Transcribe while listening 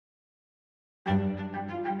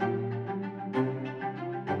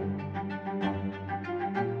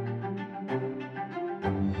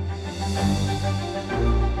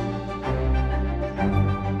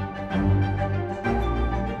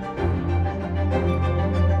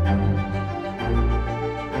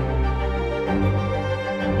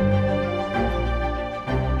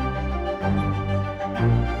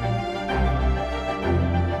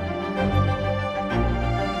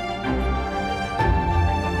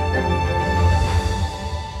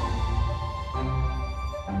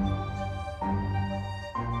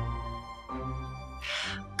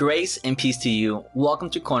Grace and peace to you. Welcome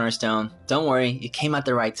to Cornerstone. Don't worry, you came at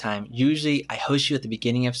the right time. Usually, I host you at the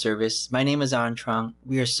beginning of service. My name is Aaron Trong.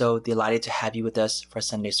 We are so delighted to have you with us for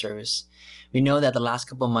Sunday service. We know that the last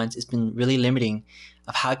couple of months it's been really limiting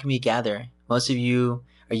of how can we gather. Most of you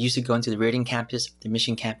are used to going to the Reardon campus, the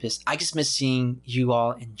Mission campus. I just miss seeing you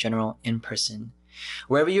all in general in person.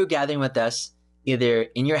 Wherever you're gathering with us, either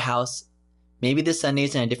in your house, maybe this Sunday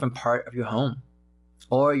is in a different part of your home,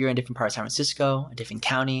 or you're in a different part of San Francisco, a different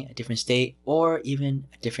county, a different state, or even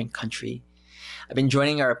a different country. I've been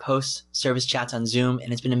joining our post-service chats on Zoom,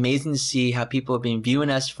 and it's been amazing to see how people have been viewing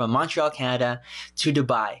us from Montreal, Canada to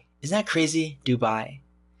Dubai. Isn't that crazy? Dubai.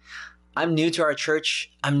 I'm new to our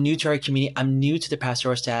church. I'm new to our community. I'm new to the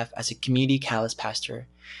pastoral staff as a community catalyst pastor.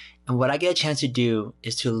 And what I get a chance to do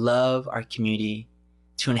is to love our community,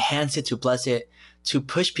 to enhance it, to bless it, to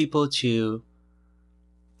push people to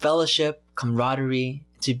fellowship, camaraderie,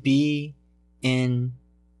 to be in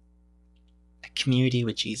a community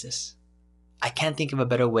with Jesus. I can't think of a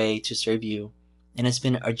better way to serve you, and it's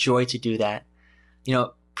been a joy to do that. You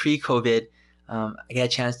know, pre-COVID, I got a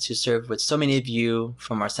chance to serve with so many of you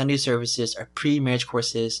from our Sunday services, our pre-marriage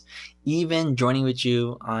courses, even joining with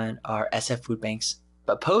you on our SF food banks.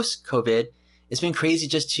 But post-COVID, it's been crazy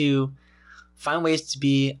just to find ways to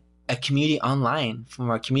be a community online, from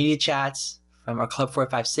our community chats, from our Club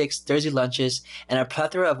 456, Thursday lunches, and a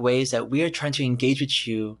plethora of ways that we are trying to engage with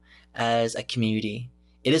you as a community.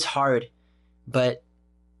 It is hard, but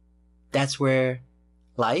that's where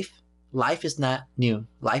life is not new.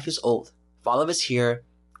 Life is old. For all of us here,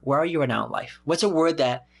 where are you right now in life? What's a word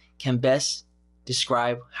that can best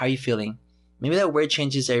describe how you're feeling? Maybe that word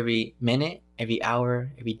changes every minute, every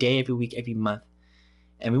hour, every day, every week, every month.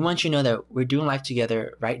 And we want you to know that we're doing life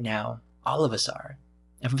together right now. All of us are.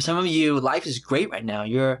 And for some of you, life is great right now.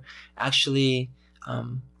 You're actually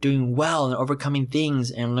doing well and overcoming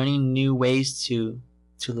things and learning new ways to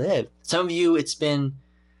live. Some of you, it's been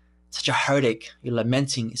such a heartache. You're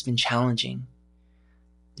lamenting. It's been challenging.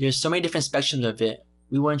 There's so many different spectrums of it.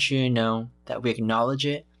 We want you to know that we acknowledge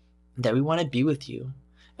it, and that we want to be with you.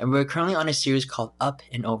 And we're currently on a series called Up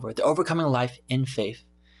and Over, the Overcoming Life in Faith.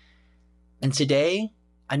 And today,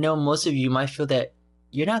 I know most of you might feel that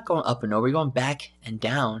you're not going up and over, you're going back and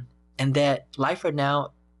down, and that life right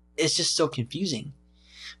now is just so confusing.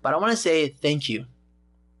 But I want to say thank you.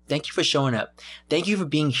 Thank you for showing up. Thank you for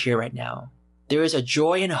being here right now. There is a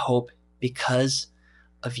joy and a hope because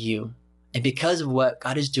of you and because of what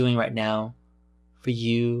God is doing right now for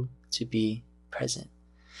you to be present.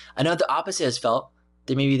 I know the opposite is felt.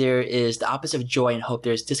 That maybe there is the opposite of joy and hope.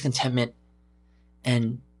 There's discontentment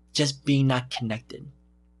and just being not connected.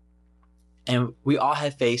 And we all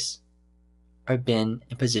have faced or been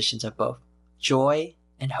in positions of both joy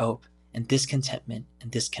and hope and discontentment and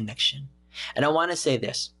disconnection. And I want to say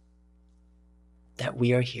this, that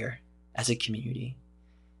we are here as a community.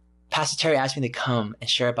 Pastor Terry asked me to come and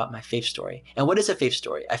share about my faith story. And what is a faith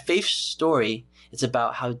story? A faith story is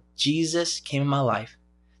about how Jesus came in my life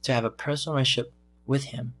to have a personal relationship with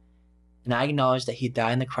him. And I acknowledge that he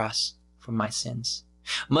died on the cross for my sins.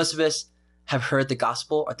 Most of us have heard the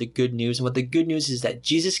gospel or the good news. And what the good news is that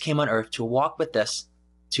Jesus came on earth to walk with us,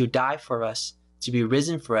 to die for us, to be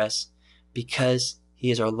risen for us, because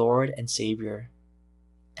he is our Lord and Savior,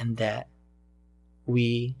 and that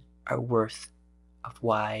we are worth of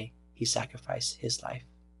why he sacrificed his life.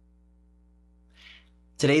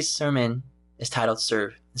 Today's sermon is titled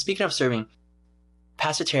Serve. And speaking of serving,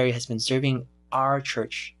 Pastor Terry has been serving our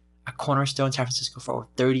church, a Cornerstone, San Francisco, for over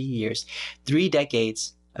 30 years, 3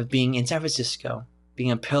 decades of being in San Francisco, being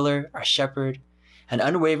a pillar, our shepherd, and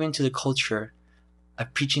unwavering to the culture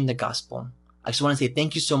of preaching the gospel. I just want to say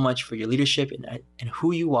thank you so much for your leadership and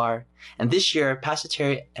who you are. And this year, Pastor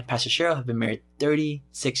Terry and Pastor Cheryl have been married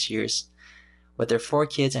 36 years with their 4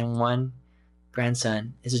 kids and 1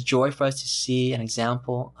 grandson. It's a joy for us to see an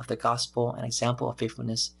example of the gospel, an example of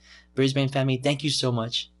faithfulness. Brisbane family, thank you so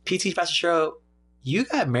much. PT Pastor Cheryl, you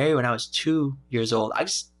got married when I was 2 years old. I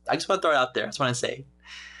just want to throw it out there. I just want to say,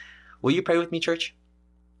 will you pray with me, church?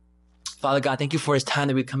 Father God, thank you for this time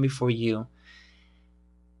that we come before you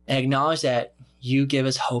and acknowledge that you give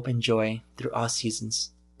us hope and joy through all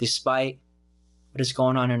seasons. Despite what is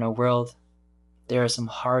going on in our world, there are some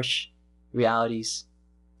harsh realities,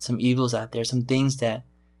 some evils out there, some things that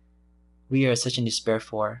we are such in despair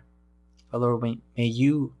for. But Lord, may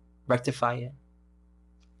you rectify it.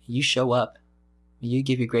 May you show up. May you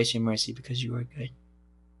give your grace and mercy because you are good.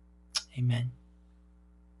 Amen.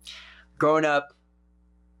 Growing up,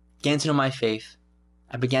 getting to know my faith,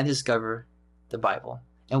 I began to discover the Bible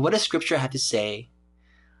and what does Scripture have to say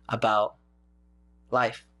about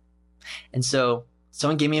life. And so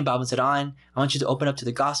someone gave me a Bible and said, I want you to open up to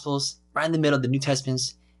the Gospels, right in the middle of the New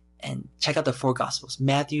Testaments, and check out the 4 Gospels,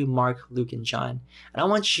 Matthew, Mark, Luke, and John. And I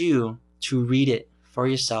want you to read it for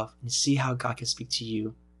yourself and see how God can speak to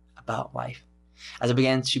you about life. As I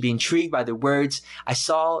began to be intrigued by the words, I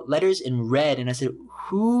saw letters in red, and I said,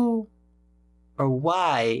 who or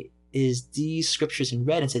why is these scriptures in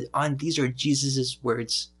red? And said, these are Jesus's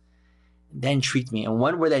words. That intrigued me. And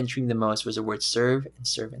one word that intrigued me the most was the word serve and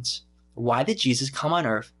servants. Why did Jesus come on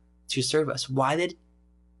earth to serve us? Why did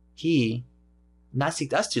he not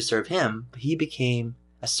seek us to serve him, but he became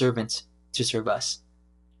a servant to serve us?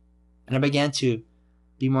 And I began to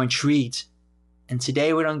be more intrigued. And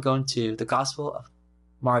today we're going to go into the Gospel of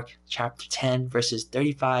Mark chapter 10, verses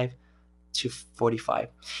 35 to 45.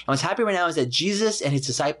 And what's happening right now is that Jesus and his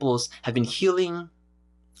disciples have been healing,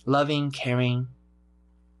 loving, caring,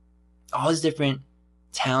 all these different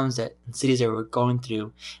towns and cities that we're going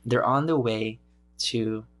through. They're on their way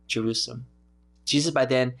to Jerusalem. Jesus by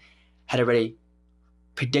then had already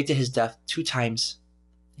predicted his death 2 times.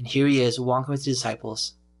 And here he is walking with the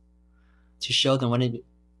disciples to show them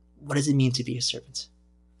what does it mean to be a servant.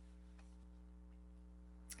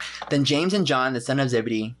 Then James and John, the son of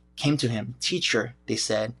Zebedee, came to him. Teacher, they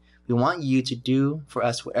said, we want you to do for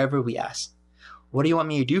us whatever we ask. What do you want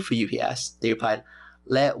me to do for you? He asked. They replied,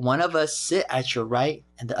 let one of us sit at your right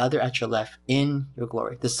and the other at your left in your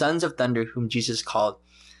glory. The sons of thunder, whom Jesus called,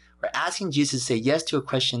 were asking Jesus to say yes to a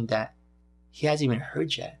question that he hasn't even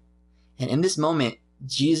heard yet. And in this moment,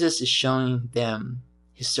 Jesus is showing them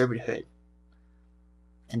his servanthood.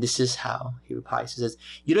 And this is how he replies. He says,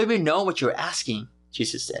 you don't even know what you're asking,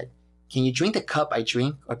 Jesus said. Can you drink the cup I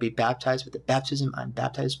drink or be baptized with the baptism I'm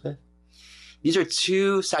baptized with? These are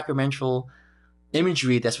 2 sacramental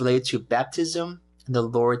imagery that's related to baptism and the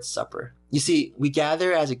Lord's Supper. You see, we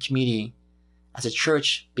gather as a community, as a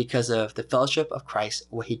church, because of the fellowship of Christ,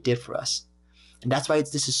 what he did for us. And that's why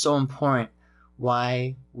this is so important,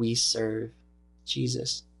 why we serve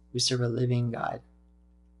Jesus. We serve a living God.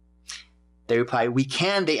 They replied, we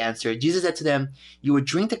can, they answered. Jesus said to them, you will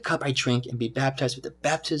drink the cup I drink and be baptized with the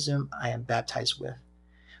baptism I am baptized with.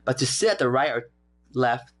 But to sit at the right or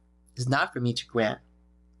left is not for me to grant.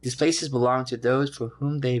 These places belong to those for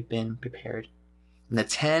whom they've been prepared. When the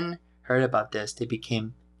 10 heard about this, they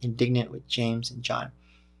became indignant with James and John.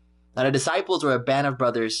 Now the disciples were a band of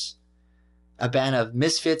brothers, a band of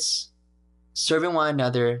misfits, serving one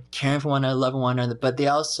another, caring for one another, loving one another, but they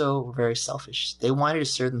also were very selfish. They wanted to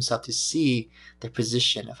serve themselves to see their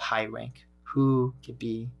position of high rank. Who could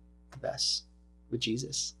be the best with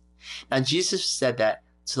Jesus? Now Jesus said that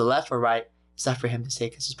to the left or right, it's not for him to say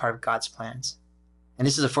because it's part of God's plans. And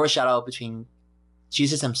this is a foreshadow between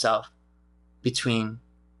Jesus himself, between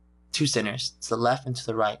 2 sinners, to the left and to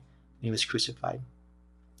the right, when he was crucified.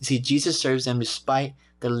 You see, Jesus serves them despite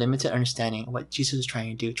their limited understanding of what Jesus was trying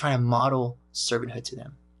to do, trying to model servanthood to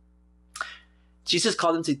them. Jesus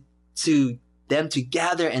called them to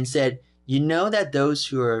gather and said, you know that those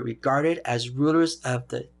who are regarded as rulers of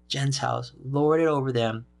the Gentiles lord it over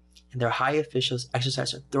them, and their high officials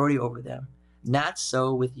exercise authority over them. Not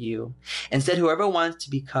so with you. Instead, whoever wants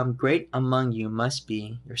to become great among you must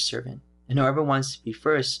be your servant, and whoever wants to be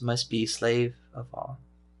first must be slave of all.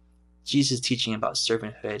 Jesus' teaching about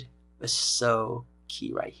servanthood was so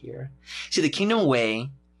key right here. See, the kingdom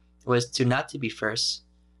way was not to be first,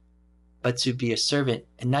 but to be a servant,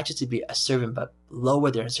 and not just to be a servant, but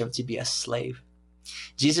lower than a servant, to be a slave.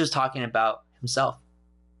 Jesus was talking about himself,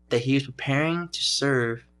 that he was preparing to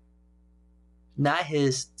serve not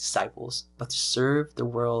his disciples, but to serve the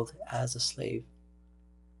world as a slave.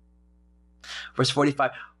 Verse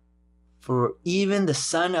 45, for even the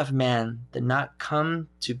Son of Man did not come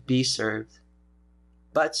to be served,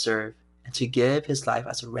 but serve, and to give his life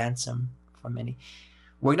as a ransom for many.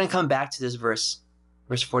 We're going to come back to this verse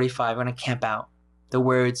 45. We're going to camp out. The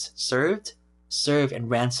words served, serve, and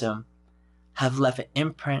ransom have left an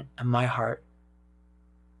imprint on my heart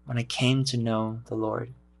when I came to know the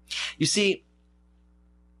Lord. You see,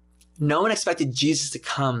 no one expected Jesus to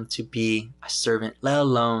come to be a servant, let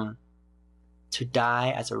alone to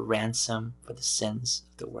die as a ransom for the sins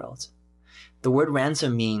of the world. The word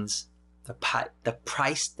ransom means the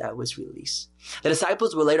price that was released. The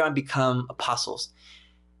disciples will later on become apostles,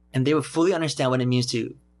 and they will fully understand what it means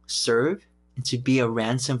to serve and to be a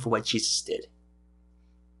ransom for what Jesus did.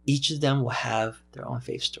 Each of them will have their own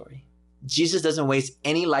faith story. Jesus doesn't waste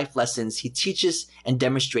any life lessons. He teaches and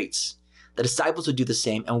demonstrates. The disciples will do the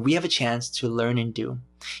same, and we have a chance to learn and do.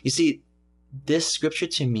 You see, this scripture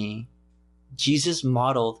to me, Jesus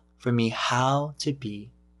modeled for me how to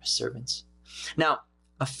be a servant. Now,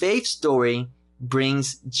 a faith story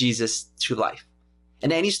brings Jesus to life.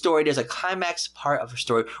 In any story, there's a climax part of a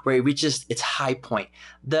story where it reaches its high point,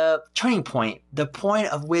 the turning point, the point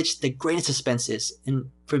of which the greatest suspense is. And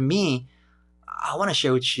for me, I want to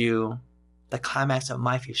share with you the climax of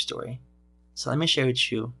my faith story. So let me share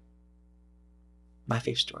with you my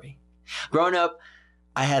faith story. Growing up,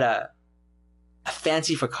 I had a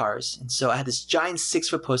fancy for cars. And so I had this giant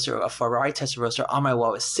 6-foot poster of a Ferrari Testarossa on my wall.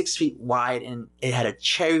 It was 6 feet wide and it had a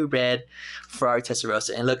cherry red Ferrari Testarossa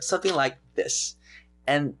and it looked something like this.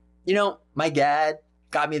 And, you know, my dad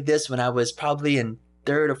got me this when I was probably in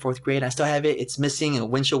 3rd or 4th grade. I still have it. It's missing and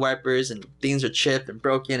windshield wipers and things are chipped and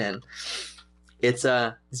broken and it's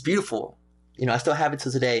beautiful. You know, I still have it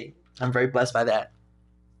till today. I'm very blessed by that.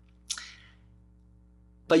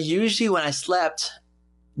 But usually when I slept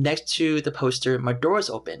next to the poster, my door was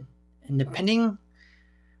open. And depending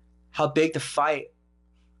how big the fight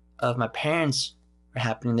of my parents were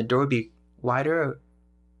happening, the door would be wider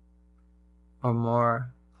or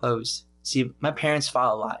more closed. See, my parents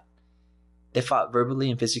fought a lot. They fought verbally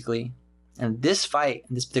and physically. And this fight,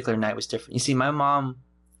 this particular night, was different. You see, my mom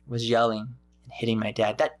was yelling and hitting my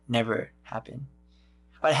dad. That never happened.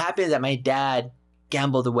 What happened is that my dad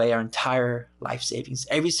gambled away our entire life savings,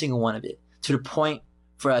 every single one of it, to the point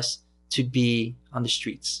for us to be on the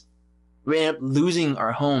streets. We ended up losing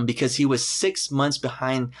our home because he was 6 months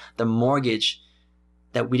behind the mortgage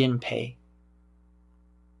that we didn't pay.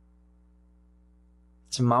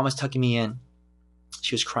 So mom was tucking me in.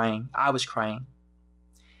 She was crying. I was crying.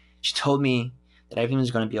 She told me that everything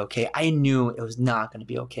was going to be okay. I knew it was not going to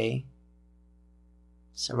be okay.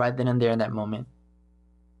 So right then and there in that moment,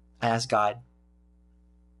 I asked God.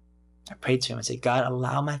 I prayed to him and said, God,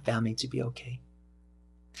 allow my family to be okay.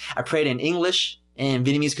 I prayed in English and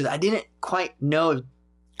Vietnamese because I didn't quite know if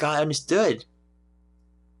God understood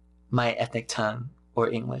my ethnic tongue or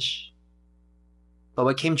English. But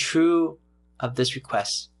what came true of this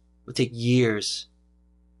request would take years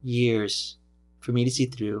for me to see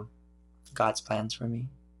through God's plans for me.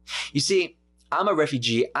 You see, I'm a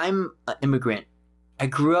refugee. I'm an immigrant. I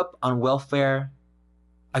grew up on welfare.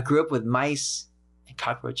 I grew up with mice and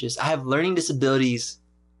cockroaches. I have learning disabilities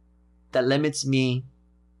that limits me.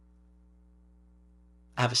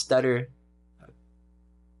 I have a stutter.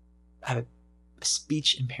 I have a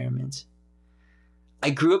speech impairment.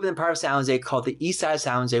 I grew up in a part of San Jose called the East Side of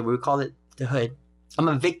San Jose, where we call it the Hood. I'm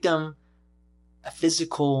a victim of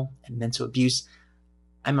physical and mental abuse.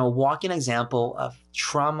 I'm a walking example of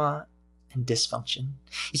trauma and dysfunction.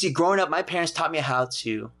 You see, growing up, my parents taught me how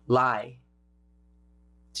to lie,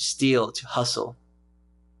 to steal, to hustle,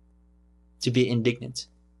 to be indignant.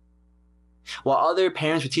 While other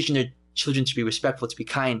parents were teaching their children to be respectful, to be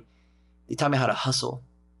kind, they taught me how to hustle,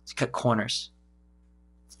 to cut corners,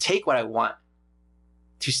 to take what I want,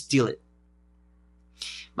 to steal it.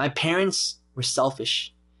 My parents were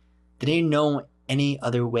selfish. They didn't know any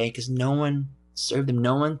other way because no one served them,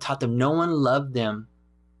 no one taught them, no one loved them.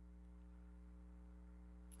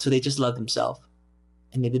 So they just loved themselves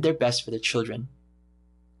and they did their best for their children.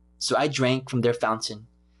 So I drank from their fountain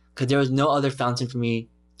because there was no other fountain for me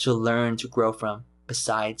to learn, to grow from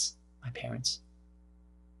besides my parents.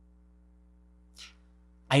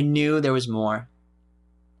 I knew there was more.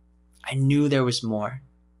 I knew there was more.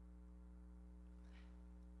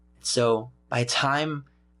 So by the time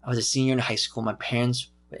I was a senior in high school, my parents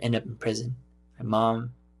would end up in prison, my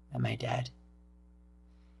mom and my dad.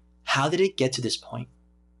 How did it get to this point?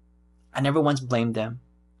 I never once blamed them.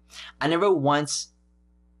 I never once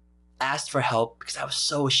asked for help because I was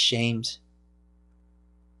so ashamed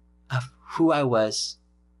of who I was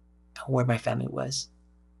and where my family was.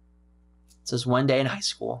 So it was one day in high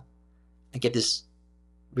school, I get this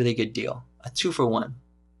really good deal, a 2-for-1.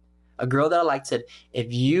 A girl that I liked said,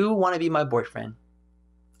 if you want to be my boyfriend,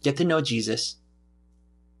 get to know Jesus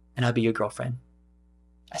and I'll be your girlfriend.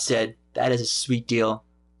 I said, that is a sweet deal.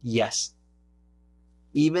 Yes.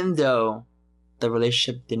 Even though the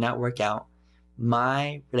relationship did not work out,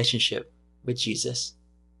 my relationship with Jesus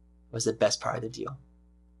was the best part of the deal.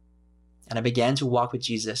 And I began to walk with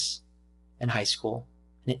Jesus in high school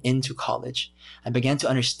and into college. I began to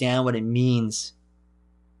understand what it means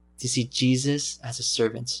to see Jesus as a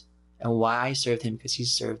servant and why I served him, because he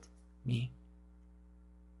served me.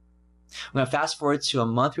 I'm going to fast forward to a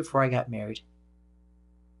month before I got married.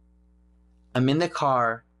 I'm in the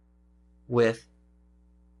car with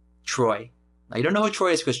Troy. Now, you don't know who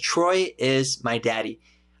Troy is because Troy is my daddy.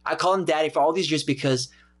 I call him daddy for all these years because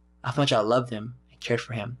of how much I loved him and cared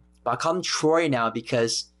for him. But I call him Troy now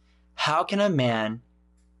because how can a man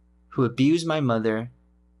who abused my mother,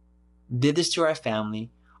 did this to our family,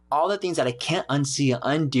 all the things that I can't unsee and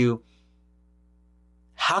undo,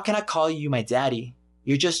 how can I call you my daddy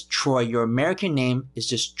You're just Troy. Your American name is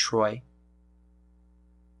just Troy.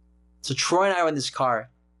 So Troy and I were in this car.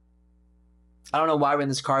 I don't know why we're in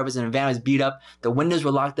this car. It was in a van. It was beat up. The windows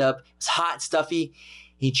were locked up. It was hot, stuffy.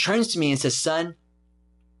 He turns to me and says, son,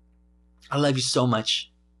 I love you so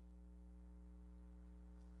much.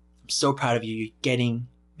 I'm so proud of you. You're getting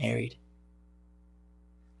married.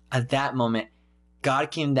 At that moment,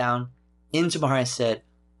 God came down into my heart and said,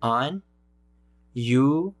 On,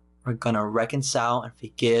 you are going to reconcile and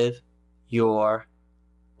forgive your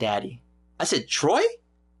daddy. I said, Troy?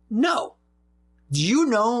 No. Do you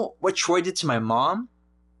know what Troy did to my mom?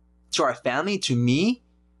 To our family? To me?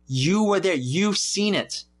 You were there. You've seen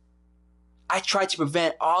it. I tried to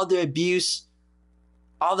prevent all the abuse,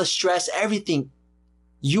 all the stress, everything.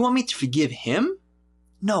 You want me to forgive him?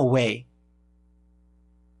 No way.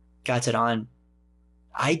 God said, On,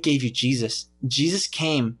 I gave you Jesus. Jesus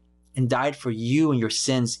came and died for you and your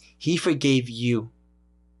sins. He forgave you.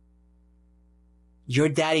 Your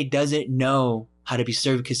daddy doesn't know how to be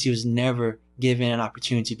served because he was never given an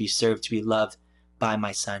opportunity to be served, to be loved by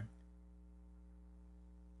my son.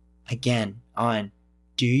 Again, On,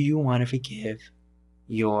 do you want to forgive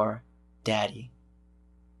your daddy?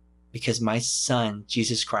 Because my son,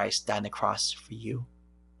 Jesus Christ, died on the cross for you.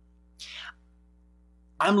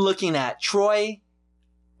 I'm looking at Troy.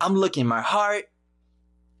 I'm looking at my heart.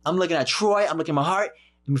 I'm looking at Troy. I'm looking at my heart.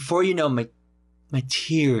 And before you know, my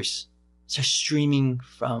tears start streaming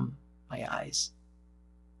from my eyes.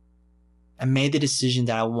 I made the decision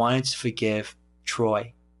that I wanted to forgive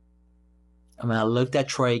Troy. And when I looked at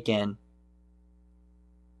Troy again,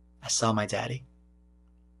 I saw my daddy.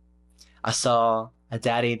 I saw a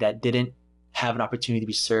daddy that didn't have an opportunity to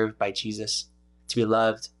be served by Jesus, to be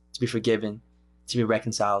loved, to be forgiven, to be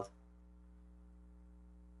reconciled.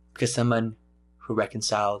 Because someone who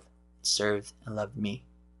reconciled, served, and loved me.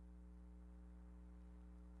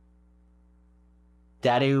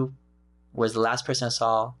 Daddy was the last person I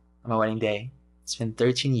saw on my wedding day. It's been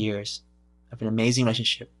 13 years of an amazing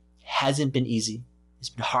relationship. It hasn't been easy. It's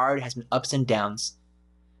been hard. It has been ups and downs.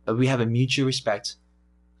 But we have a mutual respect,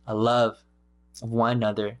 a love of one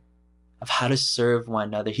another, of how to serve one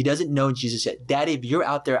another. He doesn't know Jesus yet. Daddy, if you're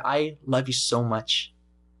out there, I love you so much.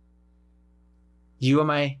 You are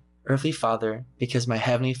my earthly father because my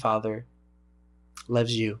heavenly Father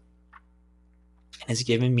loves you and has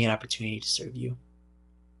given me an opportunity to serve you.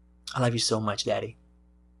 I love you so much, Daddy.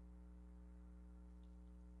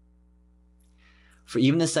 For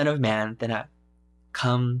even the Son of Man did not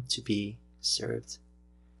come to be served.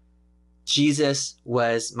 Jesus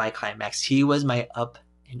was my climax. He was my up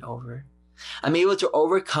and over. I'm able to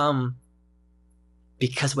overcome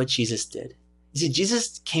because of what Jesus did. You see,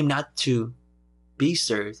 Jesus came not to be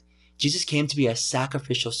served. Jesus came to be a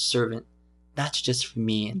sacrificial servant, not just for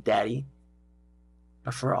me and Daddy,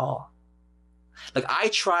 but for all. Like, I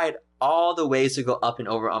tried all the ways to go up and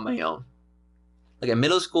over on my own. Like in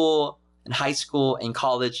middle school, in high school, in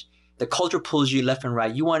college, the culture pulls you left and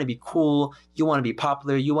right. You want to be cool. You want to be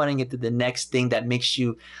popular. You want to get to the next thing that makes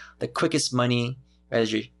you the quickest money, whether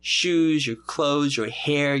it's your shoes, your clothes, your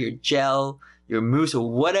hair, your gel, your mousse,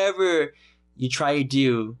 or whatever you try to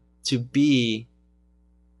do to be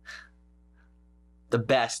the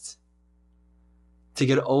best, to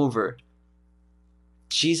get over.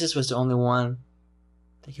 Jesus was the only one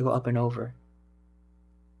that could go up and over.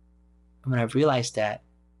 And when I realized that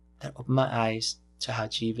opened my eyes to how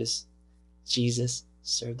Jesus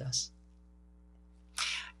served us.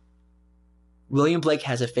 William Blake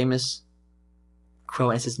has a famous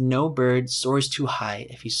quote, and it says, "No bird soars too high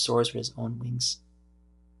if he soars with his own wings."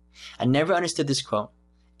 I never understood this quote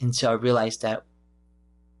until I realized that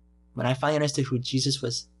when I finally understood who Jesus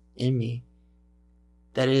was in me,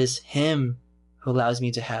 that it is Him who allows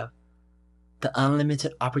me to have the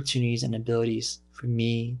unlimited opportunities and abilities for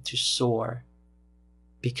me to soar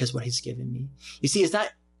because what He's given me. You see, it's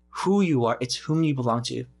not who you are, it's whom you belong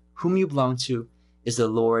to. Whom you belong to is the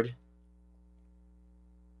Lord.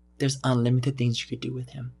 There's unlimited things you could do with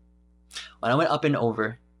Him. When I went up and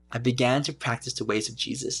over, I began to practice the ways of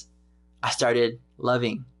Jesus. I started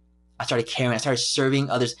loving. I started caring. I started serving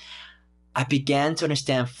others. I began to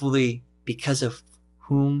understand fully because of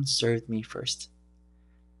whom served me first.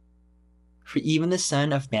 For even the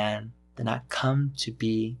Son of Man did not come to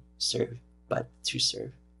be served, but to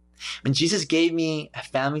serve. When Jesus gave me a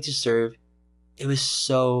family to serve, it was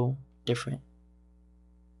so different.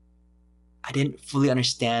 I didn't fully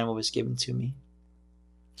understand what was given to me.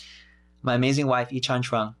 My amazing wife, Ichan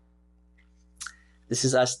Trung, this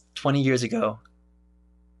is us 20 years ago.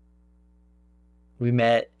 We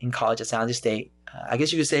met in college at San Jose State. I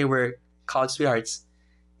guess you could say we're college sweethearts.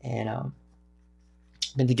 And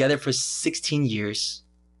Been together for 16 years.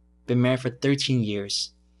 Been married for 13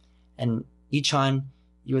 years. And Ichon,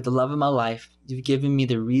 you are the love of my life. You've given me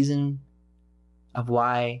the reason of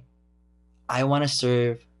why I want to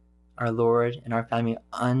serve our Lord and our family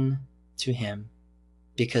unto Him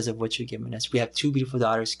because of what you've given us. We have 2 beautiful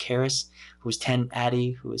daughters, Karis, who's 10,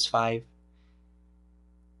 Addie, who is 5.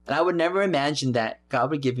 And I would never imagine that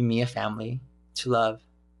God would give me a family to love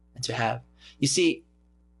and to have. You see,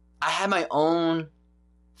 I had my own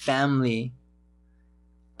family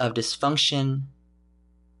of dysfunction,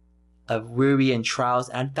 of worry and trials.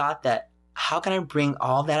 And I thought that, how can I bring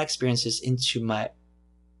all that experiences into my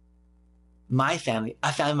family?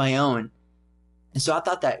 I found my own. And so I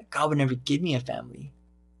thought that God would never give me a family.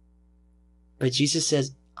 But Jesus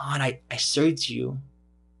says, I served you.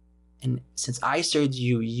 And since I served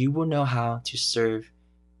you, you will know how to serve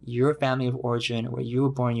your family of origin, where you were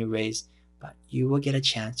born, you were raised, but you will get a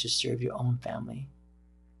chance to serve your own family.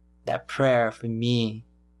 That prayer for me,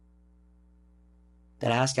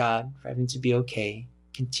 that I asked God for everything to be okay,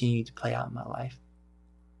 continued to play out in my life.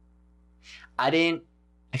 I didn't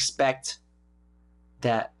expect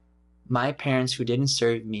that my parents who didn't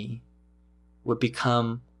serve me would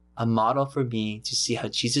become a model for me to see how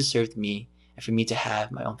Jesus served me and for me to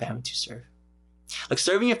have my own family to serve. Like,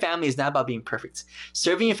 serving your family is not about being perfect.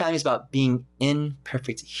 Serving your family is about being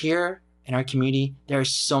imperfect. Here in our community, there are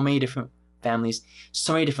so many different families,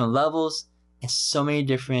 so many different levels, and so many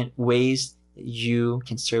different ways that you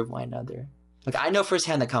can serve one another. Like, I know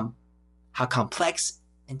firsthand that how complex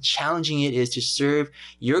and challenging it is to serve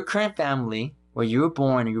your current family where you were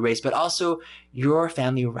born and you were raised, but also your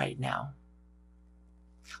family right now.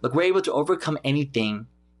 Look, we're able to overcome anything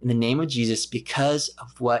in the name of Jesus because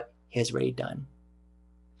of what He has already done.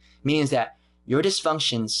 Meaning that your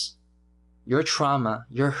dysfunctions, your trauma,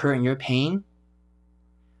 your hurt, and your pain,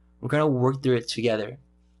 we're going to work through it together.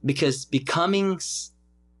 Because becoming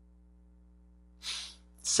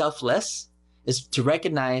selfless is to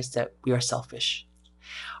recognize that we are selfish.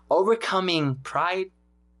 Overcoming pride,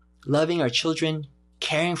 loving our children,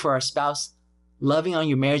 caring for our spouse, loving on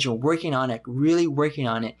your marriage and working on it, really working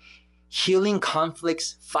on it, healing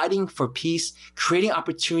conflicts, fighting for peace, creating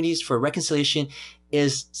opportunities for reconciliation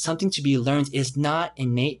is something to be learned. It's not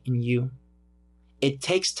innate in you. It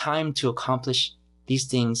takes time to accomplish these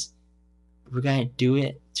things. We're going to do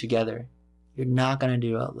it together. You're not going to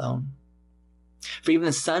do it alone. For even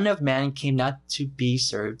the Son of Man came not to be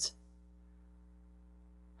served,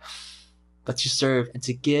 but to serve and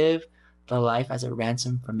to give the life as a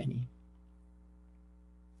ransom for many.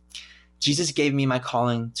 Jesus gave me my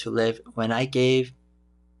calling to live. When I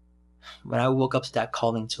woke up to that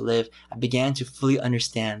calling to live, I began to fully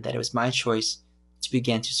understand that it was my choice to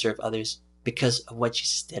begin to serve others because of what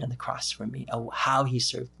Jesus did on the cross for me, of how He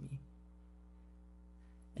served me.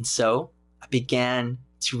 And so I began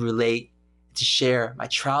to relate, to share my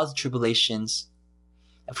trials and tribulations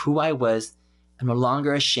of who I was. I'm no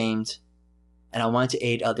longer ashamed, and I wanted to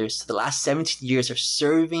aid others. So the last 17 years of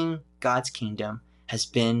serving God's kingdom has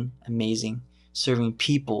been amazing. Serving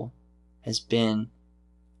people has been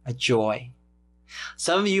a joy.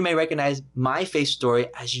 Some of you may recognize my faith story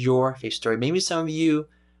as your faith story. Maybe some of you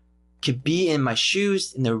could be in my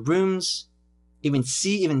shoes, in the rooms, even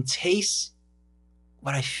see, even taste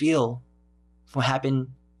what I feel from what happened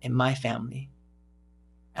in my family.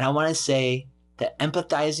 And I want to say that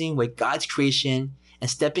empathizing with God's creation and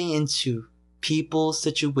stepping into people's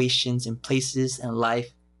situations and places in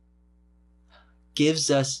life gives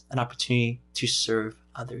us an opportunity to serve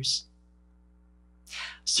others.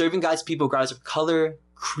 Serving God's people regardless of color,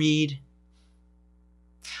 creed,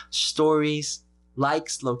 stories,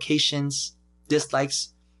 likes, locations,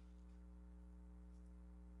 dislikes.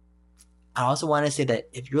 I also want to say that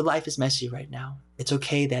if your life is messy right now, it's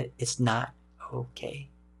okay that it's not okay.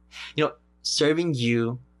 Serving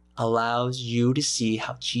you allows you to see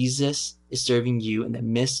how Jesus is serving you in the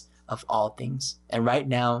midst of all things. And right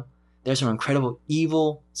now, there's some incredible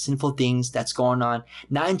evil, sinful things that's going on,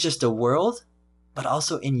 not in just the world, but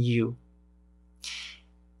also in you.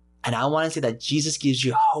 And I want to say that Jesus gives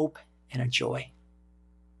you hope and a joy.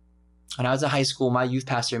 When I was in high school, my youth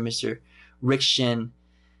pastor, Mr. Rick Shin,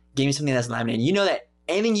 gave me something that's laminated. You know that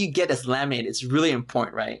anything you get that's laminated, it's really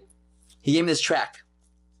important, right? He gave me this tract.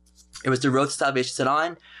 It was The Road to Salvation. It said,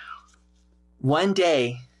 on one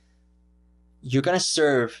day, you're going to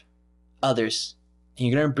serve others and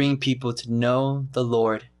you're going to bring people to know the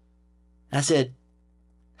Lord. And I said,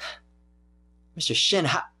 Mr. Shin,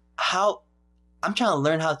 how I'm trying to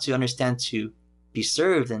learn how to understand to be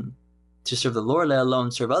served and to serve the Lord, let alone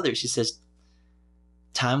serve others. He says,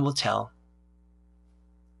 time will tell.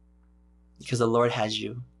 because the Lord has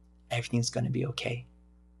you. Everything's going to be okay.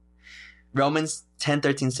 Romans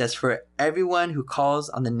 10:13 says, "For everyone who calls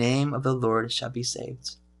on the name of the Lord shall be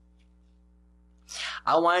saved."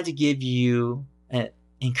 I wanted to give you an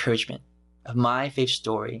encouragement of my faith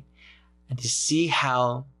story and to see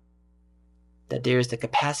how that there is the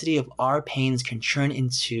capacity of our pains can turn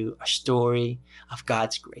into a story of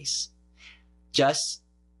God's grace, just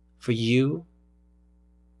for you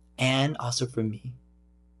and also for me,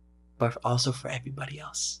 but also for everybody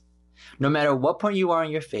else. No matter what point you are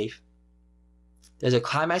in your faith, there's a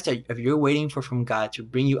climax that if you're waiting for from God to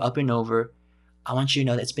bring you up and over, I want you to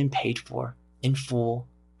know that it's been paid for in full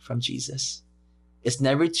from Jesus. It's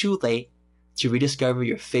never too late to rediscover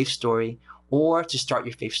your faith story or to start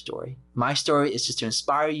your faith story. My story is just to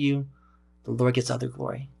inspire you. The Lord gets all the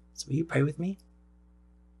glory. So will you pray with me?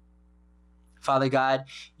 Father God,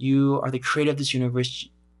 you are the creator of this universe.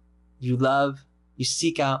 You love, you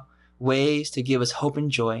seek out ways to give us hope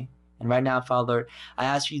and joy. And right now, Father, I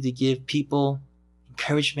ask you to give people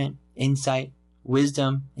encouragement, insight,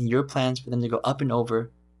 wisdom, and your plans for them to go up and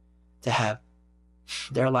over to have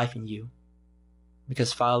their life in you.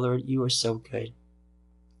 Because Father, you are so good.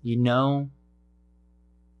 You know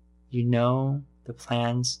the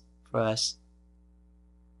plans for us.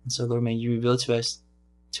 And so, Lord, may you reveal to us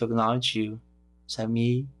to acknowledge you so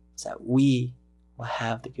that we will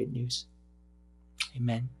have the good news.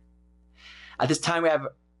 Amen. At this time, we have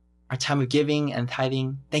our time of giving and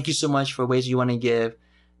tithing. Thank you so much for ways you want to give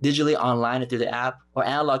digitally, online, or through the app, or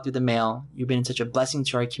analog through the mail. You've been such a blessing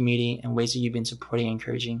to our community and ways that you've been supporting and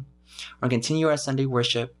encouraging. We're going to continue our Sunday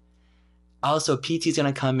worship. Also, PT is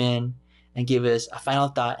going to come in and give us a final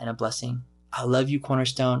thought and a blessing. I love you,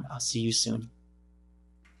 Cornerstone. I'll see you soon.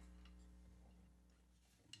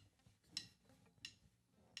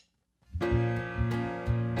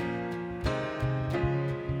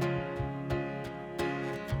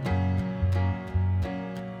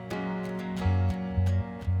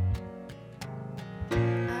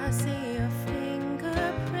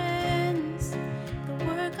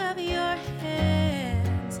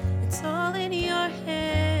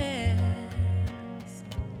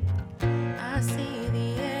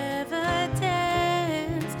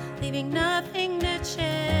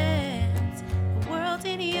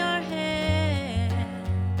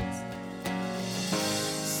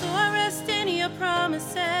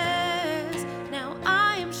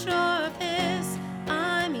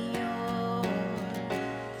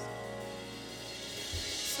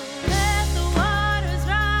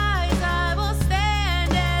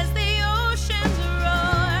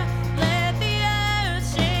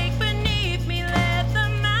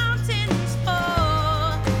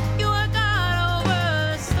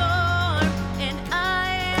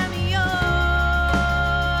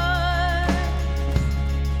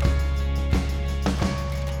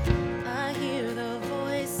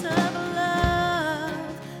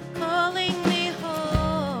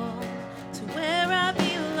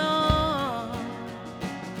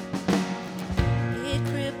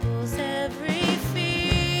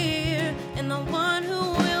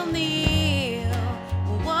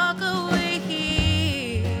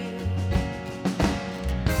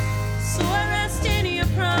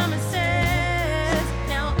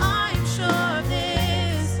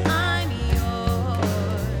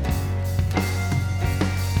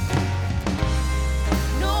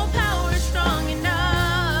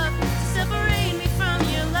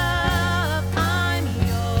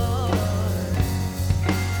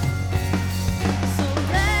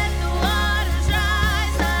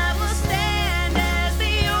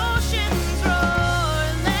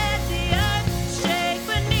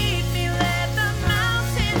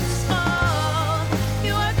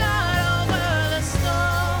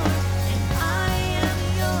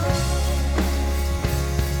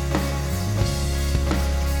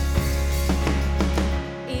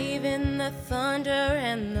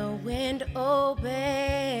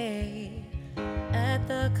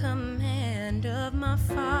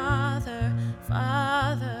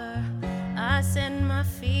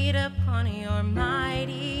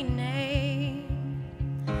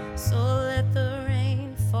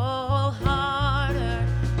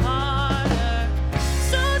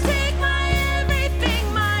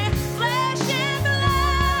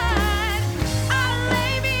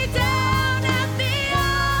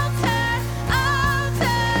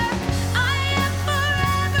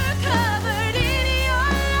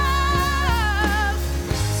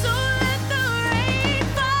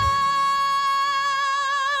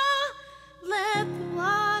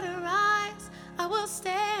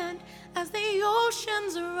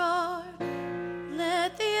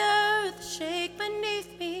 Let the earth shake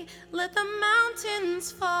beneath me, let the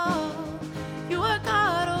mountains fall. You are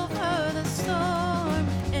God over the storm,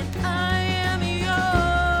 and I am yours.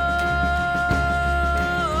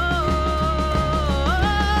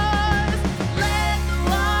 Let the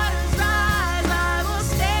waters rise, I will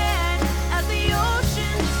stand as the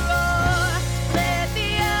oceans roar. Let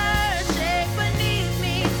the earth shake beneath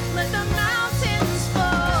me, let the mountains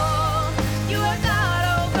fall. You are God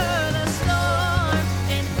over the storm,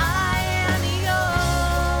 and I am yours.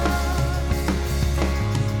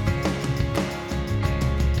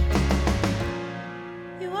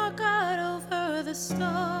 You are God over the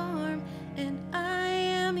storm, and I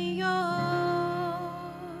am yours.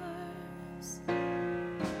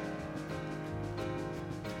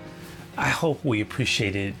 I hope we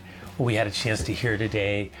appreciated what we had a chance to hear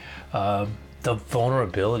today. The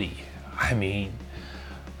vulnerability,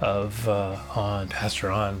 of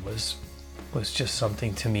Pastor On was just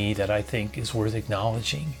something to me that I think is worth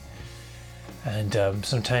acknowledging. And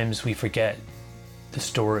sometimes we forget the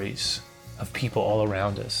stories of people all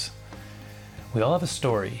around us. We all have a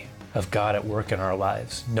story of God at work in our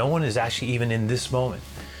lives. No one is actually even in this moment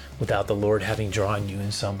without the Lord having drawn you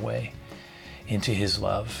in some way into his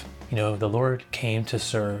love. You know, the Lord came to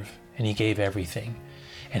serve, and he gave everything.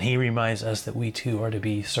 And he reminds us that we too are to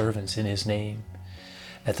be servants in his name.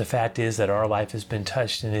 That the fact is that our life has been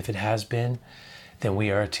touched, and if it has been, then we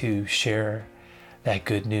are to share that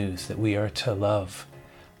good news, that we are to love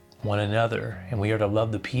one another, and we are to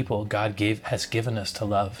love the people God has given us to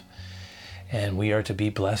love. And we are to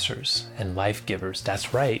be blessers and life givers.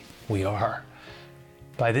 That's right, we are.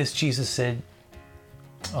 By this, Jesus said,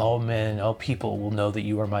 all men, all people will know that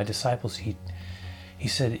you are my disciples. He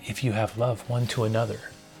said, if you have love one to another.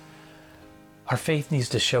 Our faith needs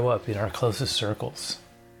to show up in our closest circles.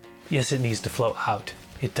 Yes, it needs to flow out.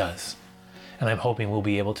 It does. And I'm hoping we'll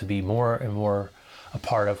be able to be more and more a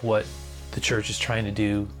part of what the church is trying to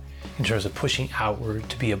do in terms of pushing outward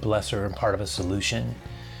to be a blesser and part of a solution.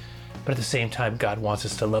 But at the same time, God wants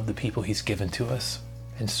us to love the people he's given to us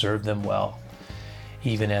and serve them well,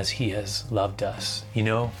 even as he has loved us. You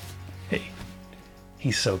know, hey,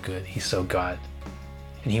 he's so good. He's so God.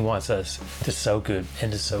 And he wants us to so good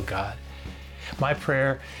and to so God. My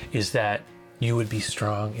prayer is that you would be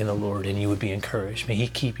strong in the Lord and you would be encouraged. May he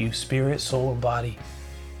keep you spirit, soul, and body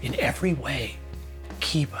in every way.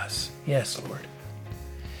 Keep us. Yes, Lord.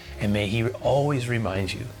 And may he always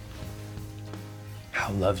remind you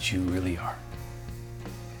how loved you really are.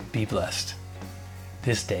 Be blessed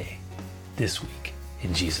this day, this week,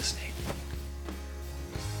 in Jesus' name.